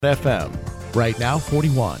FM. Right now,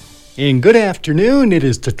 41. And good afternoon. It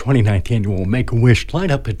is the 29th annual Make-A-Wish Light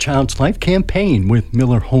Up a Child's Life campaign with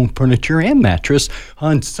Miller Home Furniture and Mattress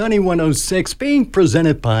on Sunny 106, being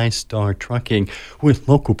presented by Star Trucking with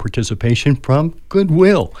local participation from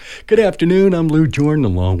Goodwill. Good afternoon. I'm Lou Jordan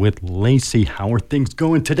along with Lacey. How are things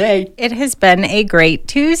going today? It has been a great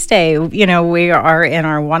Tuesday. You know, we are in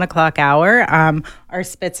our 1 o'clock hour. Our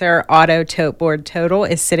Spitzer Auto Tote Board total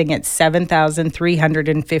is sitting at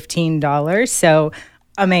 $7,315. So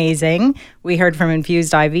amazing. We heard from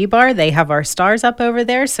Infused IV Bar. They have our stars up over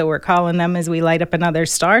there, so we're calling them as we light up another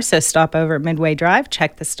star. So stop over at Midway Drive,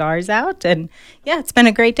 check the stars out. And yeah, it's been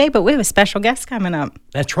a great day, but we have a special guest coming up.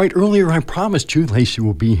 That's right. Earlier, I promised you Lacey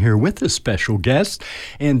will be here with a special guest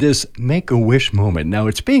and this Make-A-Wish moment. Now,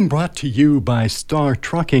 it's being brought to you by Star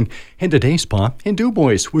Trucking and Day Spa in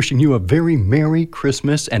DuBois, wishing you a very Merry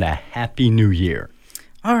Christmas and a Happy New Year.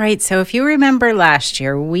 All right, so if you remember last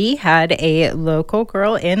year, we had a local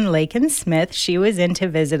girl in Lakin Smith. She was in to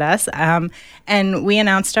visit us, and we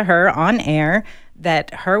announced to her on air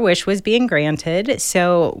that her wish was being granted.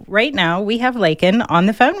 So right now, we have Lakin on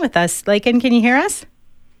the phone with us. Lakin, can you hear us?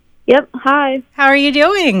 Yep, hi. How are you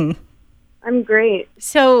doing? I'm great.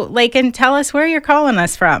 So, Lakin, tell us where you're calling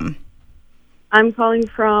us from. I'm calling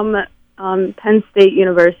from Penn State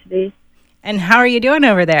University. And how are you doing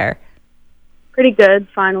over there? Pretty good.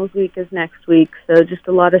 Finals week is next week, so just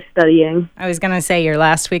a lot of studying. I was going to say your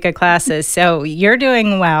last week of classes. So you're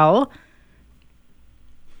doing well.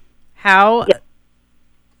 How? Yep.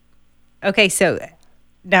 Okay, so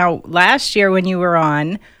now last year when you were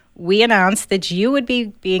on, we announced that you would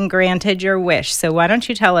be being granted your wish. So why don't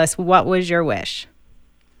you tell us what was your wish?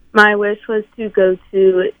 My wish was to go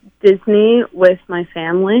to Disney with my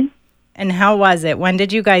family. And how was it? When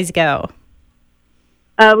did you guys go?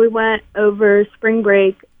 We went over spring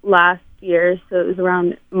break last year, so it was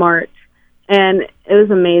around March, and it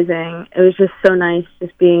was amazing. It was just so nice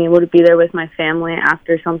just being able to be there with my family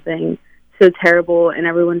after something so terrible, and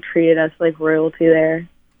everyone treated us like royalty there.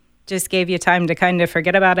 Just gave you time to kind of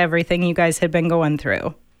forget about everything you guys had been going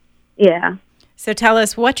through. Yeah. So tell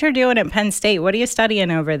us what you're doing at Penn State. What are you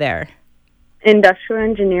studying over there? Industrial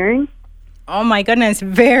engineering. Oh, my goodness.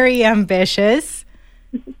 Very ambitious.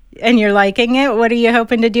 And you're liking it? What are you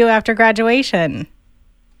hoping to do after graduation?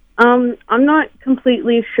 I'm not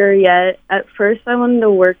completely sure yet. At first, I wanted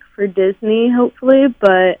to work for Disney, hopefully,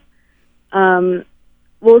 but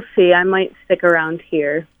we'll see. I might stick around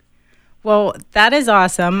here. Well, that is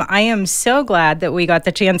awesome. I am so glad that we got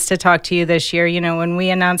the chance to talk to you this year. You know, when we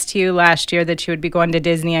announced to you last year that you would be going to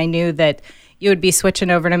Disney, I knew that you would be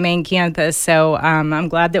switching over to main campus. So I'm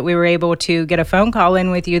glad that we were able to get a phone call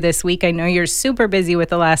in with you this week. I know you're super busy with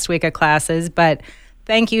the last week of classes, but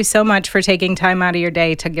thank you so much for taking time out of your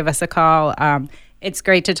day to give us a call. It's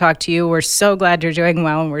great to talk to you. We're so glad you're doing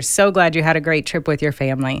well, and we're so glad you had a great trip with your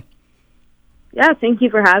family. Yeah, thank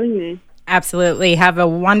you for having me. Absolutely. Have a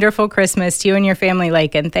wonderful Christmas to you and your family,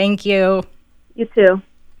 Lakin. Thank you. You too.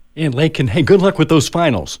 And Lakin, hey, good luck with those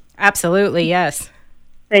finals. Absolutely, yes.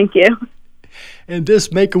 Thank you. And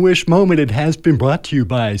this Make-A-Wish moment, it has been brought to you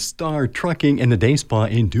by Star Trucking and the Day Spa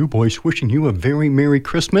in DuBois, wishing you a very Merry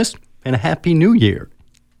Christmas and a Happy New Year.